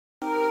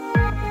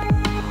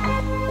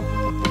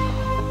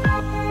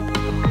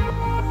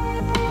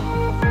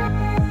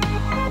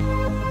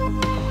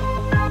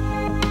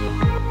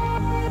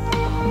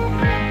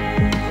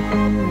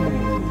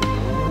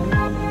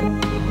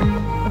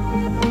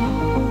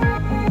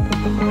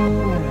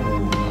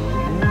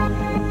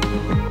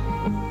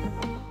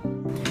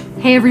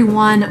Hey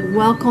everyone,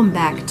 welcome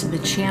back to the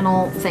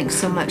channel. Thanks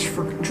so much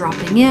for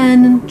dropping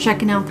in,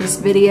 checking out this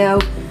video.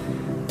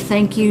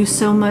 Thank you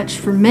so much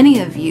for many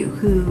of you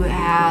who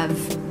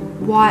have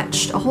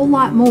watched a whole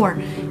lot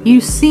more. You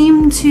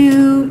seem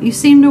to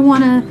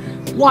want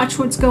to watch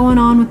what's going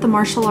on with the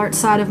martial arts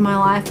side of my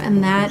life,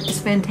 and that is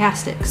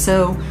fantastic.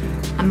 So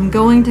I'm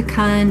going to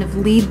kind of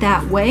lead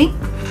that way.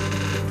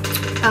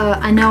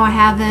 I know I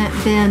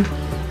haven't been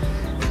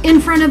in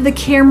front of the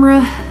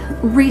camera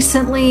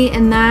recently,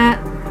 and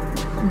that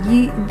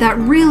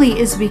really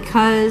is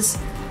because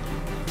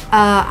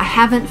I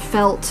haven't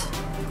felt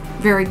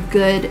very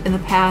good in the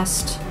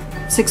past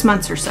 6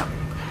 months or so.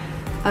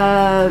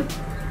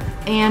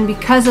 And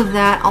because of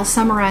that, I'll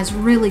summarize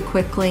really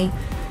quickly.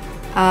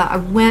 I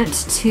went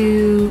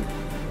to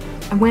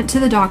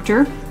the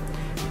doctor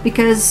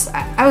because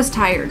I was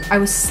tired. I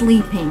was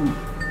sleeping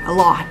a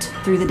lot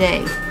through the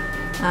day.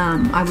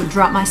 I would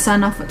drop my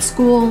son off at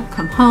school,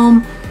 come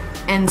home,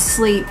 and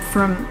sleep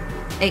from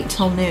 8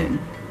 till noon.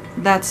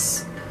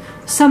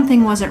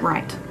 Something wasn't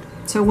right.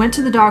 So I went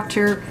to the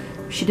doctor,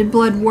 she did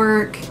blood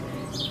work,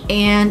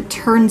 and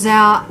turns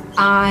out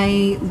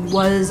I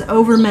was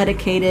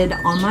over-medicated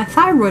on my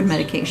thyroid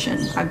medication.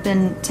 I've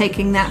been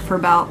taking that for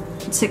about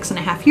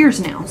 6.5 years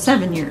now,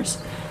 7 years.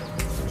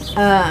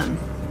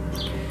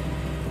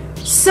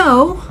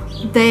 So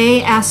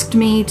they asked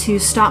me to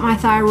stop my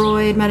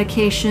thyroid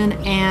medication,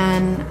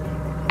 and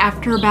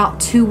after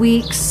about 2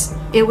 weeks,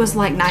 it was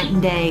like night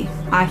and day.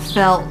 I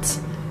felt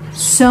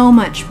so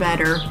much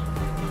better.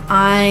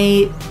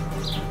 I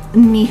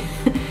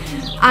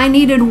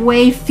needed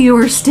way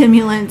fewer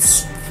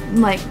stimulants,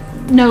 I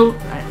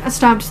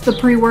stopped the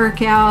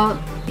pre-workout,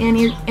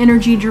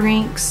 energy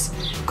drinks,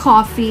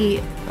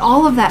 coffee,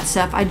 all of that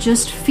stuff. I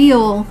just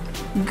feel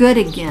good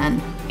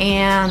again.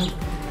 And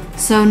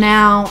so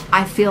now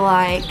I feel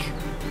like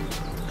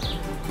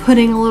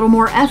putting a little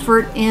more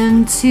effort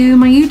into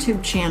my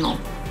YouTube channel,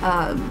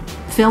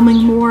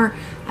 filming more.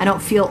 I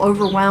don't feel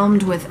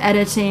overwhelmed with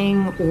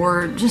editing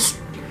or just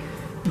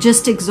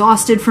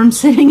exhausted from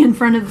sitting in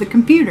front of the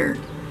computer.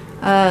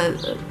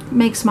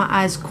 Makes my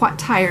eyes quite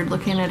tired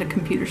looking at a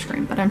computer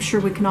screen, but I'm sure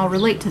we can all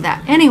relate to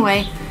that.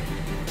 Anyway,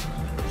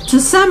 to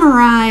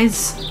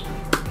summarize,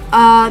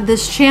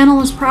 this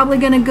channel is probably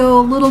going to go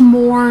a little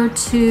more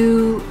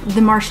to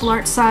the martial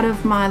arts side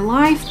of my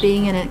life,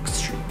 being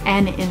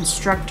an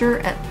instructor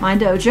at my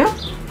dojo.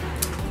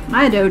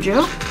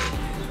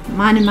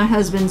 Mine and my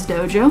husband's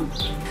dojo.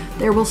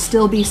 There will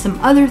still be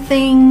some other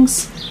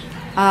things.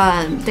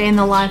 Day in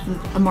the life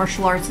of a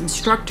martial arts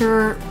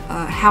instructor,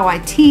 how I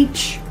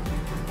teach,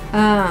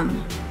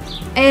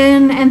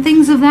 and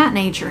things of that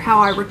nature, how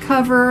I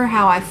recover,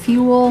 how I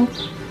fuel,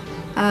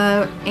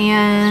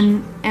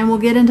 and we'll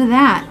get into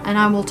that. And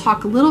I will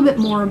talk a little bit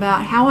more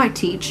about how I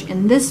teach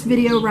in this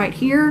video right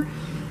here.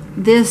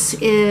 This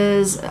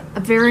is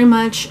very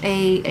much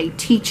a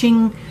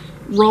teaching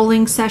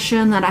rolling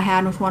session that I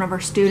had with one of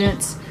our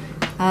students,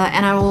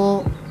 and I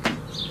will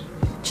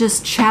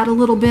just chat a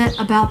little bit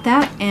about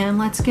that, and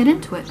let's get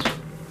into it.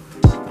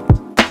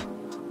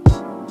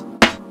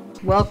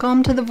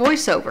 Welcome to the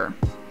voiceover.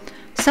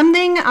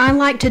 Something I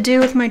like to do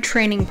with my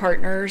training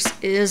partners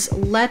is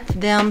let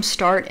them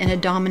start in a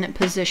dominant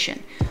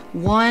position.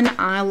 One,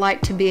 I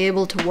like to be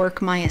able to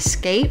work my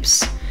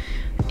escapes,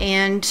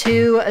 and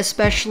two,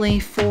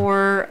 especially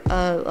for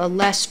a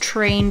less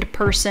trained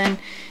person,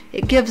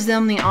 it gives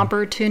them the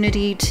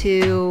opportunity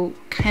to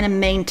kind of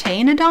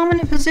maintain a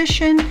dominant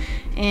position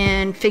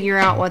and figure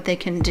out what they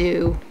can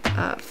do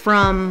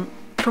from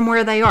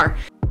where they are.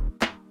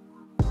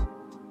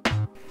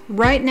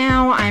 Right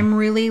now, I'm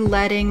really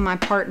letting my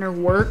partner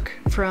work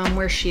from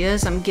where she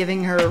is. I'm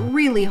giving her a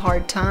really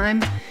hard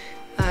time.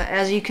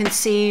 As you can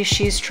see,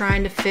 she's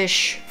trying to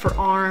fish for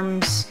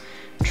arms,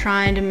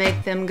 trying to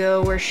make them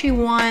go where she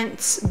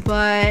wants,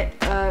 but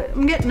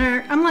I'm letting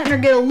her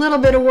get a little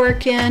bit of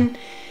work in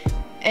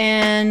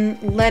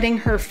and letting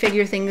her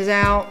figure things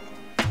out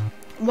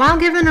while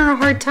giving her a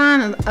hard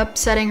time of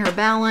upsetting her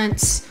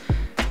balance,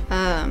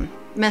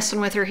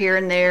 messing with her here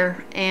and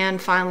there, and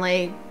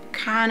finally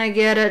kind of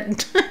get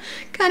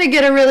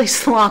a really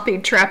sloppy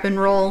trap and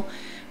roll,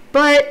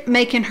 but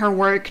making her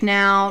work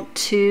now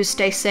to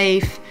stay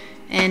safe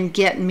and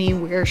get me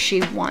where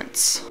she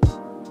wants.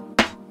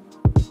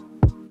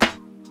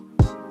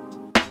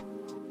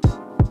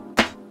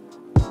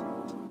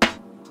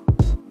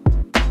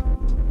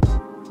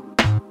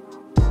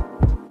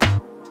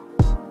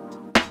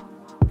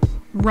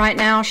 Right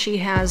now she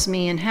has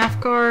me in half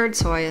guard,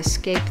 so I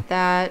escaped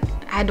that.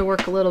 I had to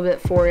work a little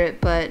bit for it,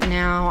 but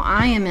now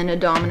I am in a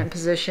dominant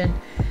position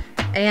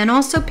and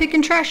also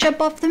picking trash up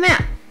off the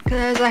mat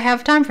because I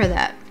have time for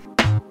that.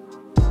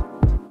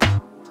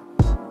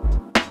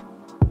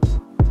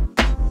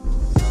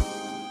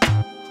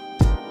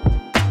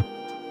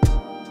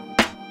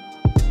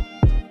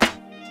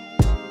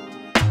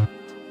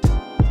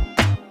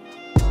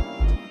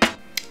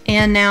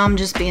 And now I'm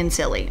just being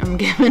silly. I'm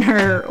giving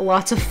her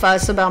lots of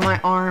fuss about my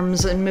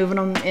arms and moving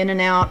them in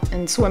and out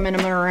and swimming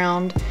them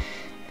around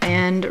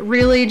and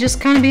really just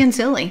kind of being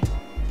silly.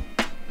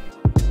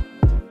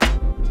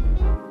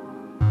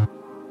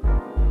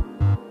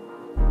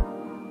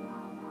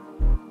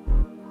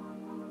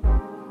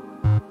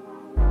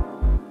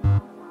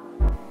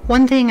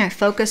 One thing I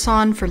focus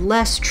on for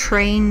less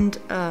trained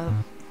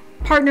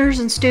partners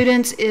and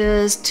students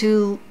is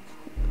to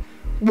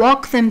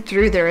walk them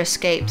through their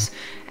escapes.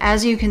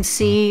 As you can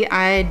see,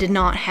 I did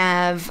not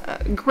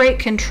have great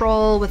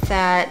control with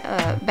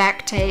that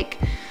back take,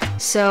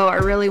 so I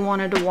really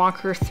wanted to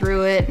walk her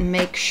through it and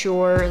make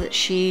sure that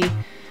she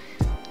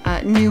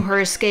knew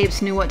her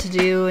escapes, knew what to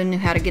do, and knew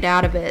how to get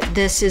out of it.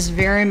 This is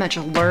very much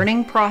a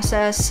learning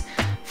process.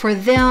 For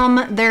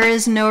them, there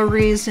is no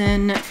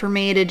reason for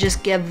me to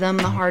just give them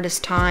the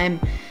hardest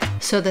time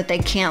so that they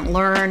can't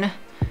learn.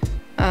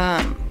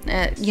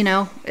 You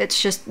know,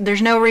 it's just,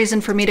 there's no reason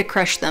for me to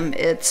crush them.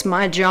 It's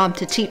my job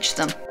to teach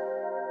them.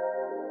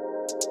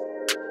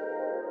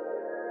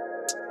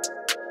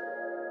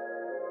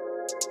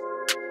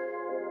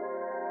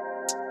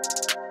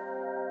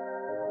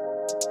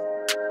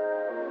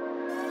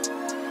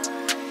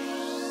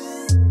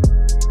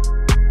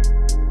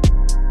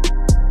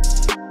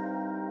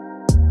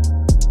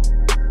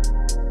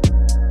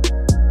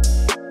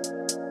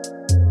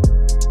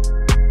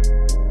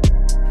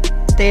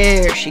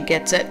 There, she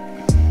gets it.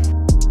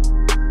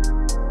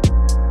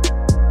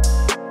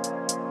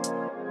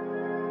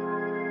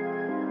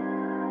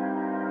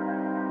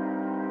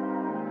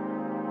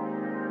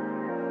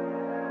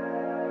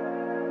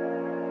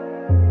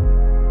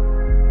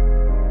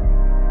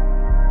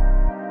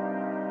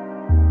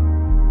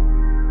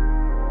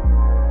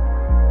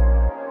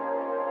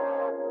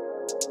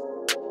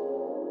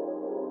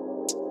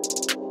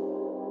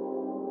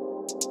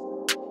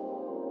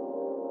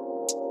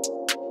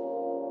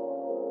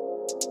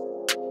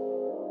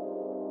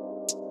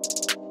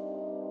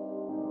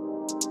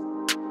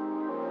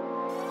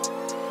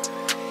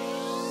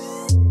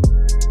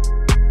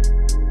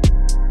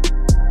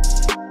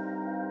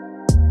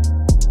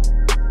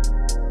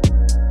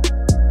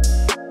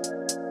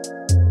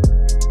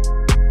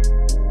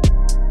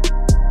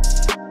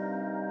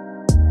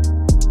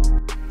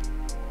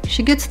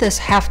 She gets this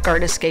half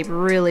guard escape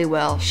really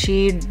well.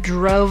 She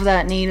drove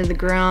that knee to the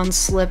ground,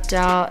 slipped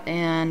out,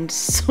 and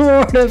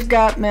sort of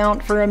got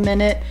mount for a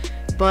minute.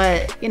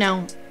 But, you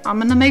know, I'm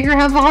gonna make her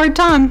have a hard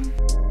time.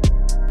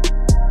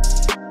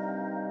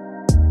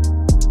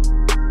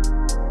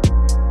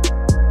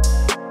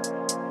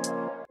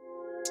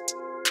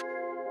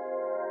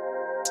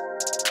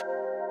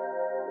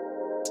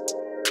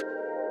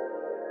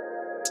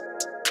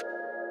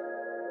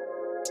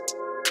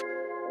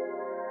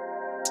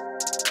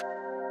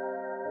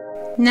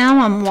 Now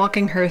I'm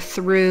walking her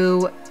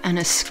through an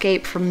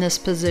escape from this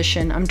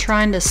position. I'm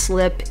trying to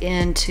slip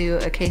into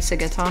a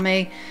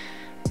keisugatame,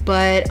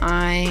 but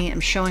I am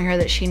showing her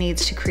that she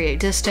needs to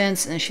create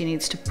distance and she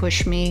needs to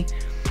push me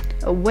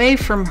away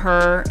from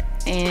her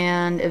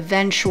and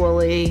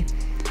eventually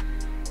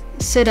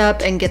sit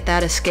up and get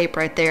that escape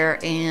right there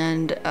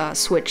and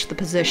switch the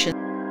position.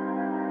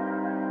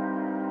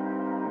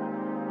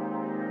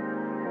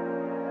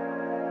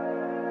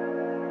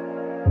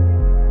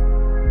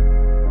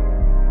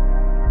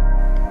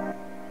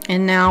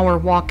 And now we're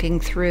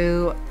walking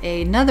through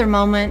another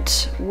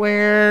moment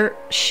where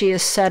she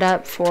is set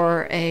up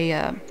for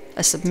a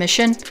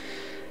submission,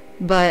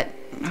 but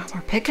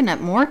we're picking up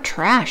more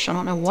trash. I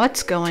don't know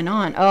what's going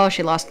on. Oh,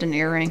 she lost an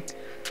earring.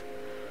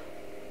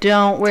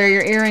 Don't wear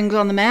your earrings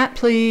on the mat,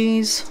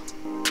 please.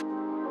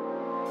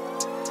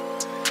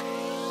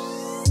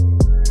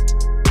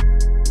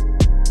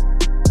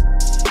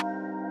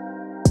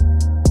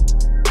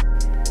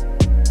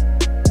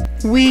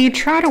 We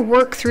try to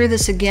work through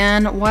this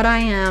again. What I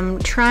am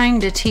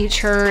trying to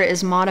teach her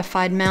is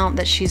modified mount,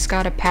 that she's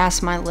got to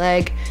pass my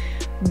leg,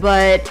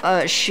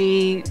 but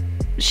she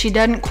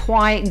doesn't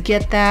quite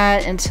get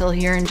that until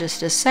here in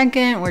just a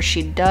second, where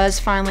she does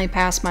finally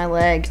pass my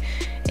leg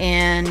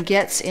and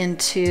gets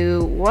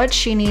into what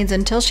she needs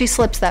until she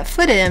slips that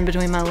foot in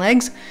between my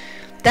legs.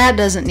 That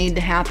doesn't need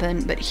to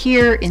happen, but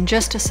here in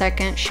just a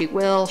second she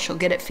will. She'll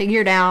get it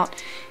figured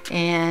out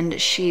and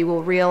she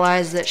will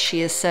realize that she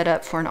is set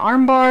up for an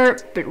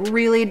armbar, but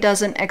really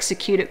doesn't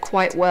execute it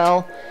quite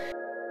well.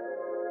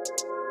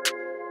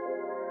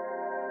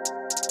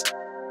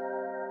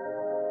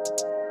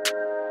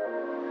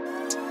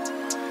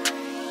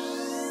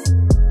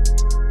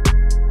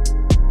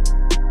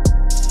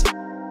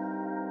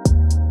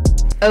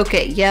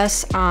 Okay,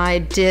 yes, I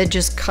did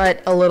just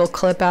cut a little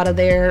clip out of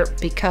there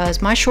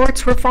because my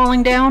shorts were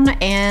falling down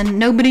and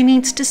nobody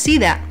needs to see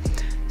that.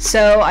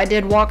 So I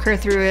did walk her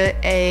through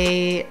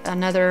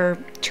another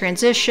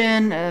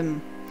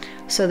transition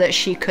so that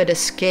she could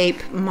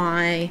escape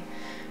my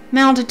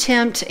mount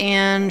attempt,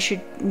 and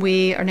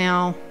we are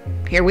now,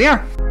 here we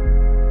are.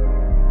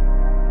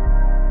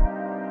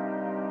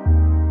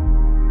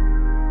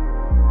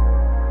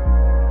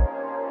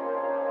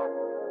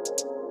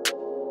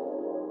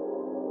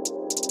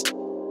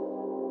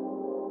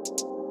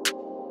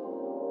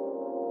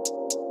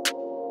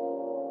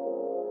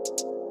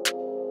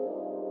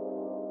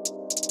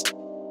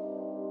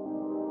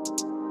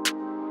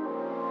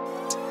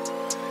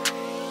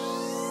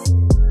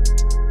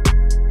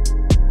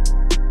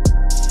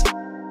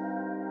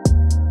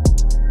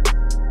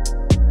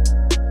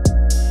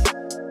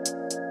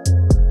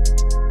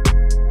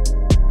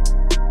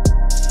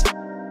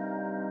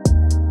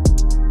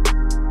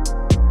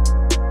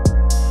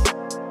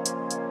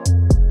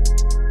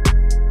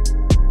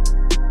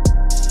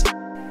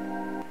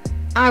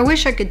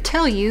 wish I could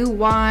tell you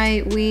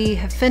why we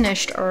have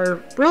finished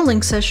our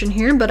rolling session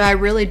here, but I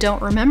really don't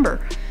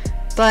remember.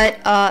 But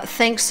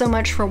thanks so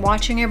much for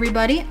watching,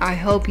 everybody. I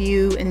hope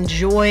you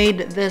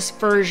enjoyed this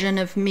version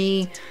of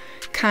me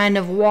kind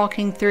of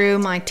walking through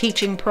my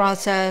teaching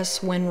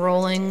process when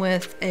rolling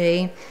with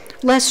a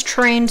less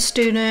trained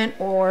student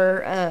or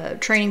a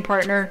training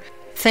partner.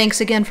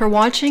 Thanks again for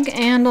watching,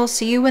 and I'll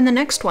see you in the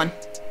next one.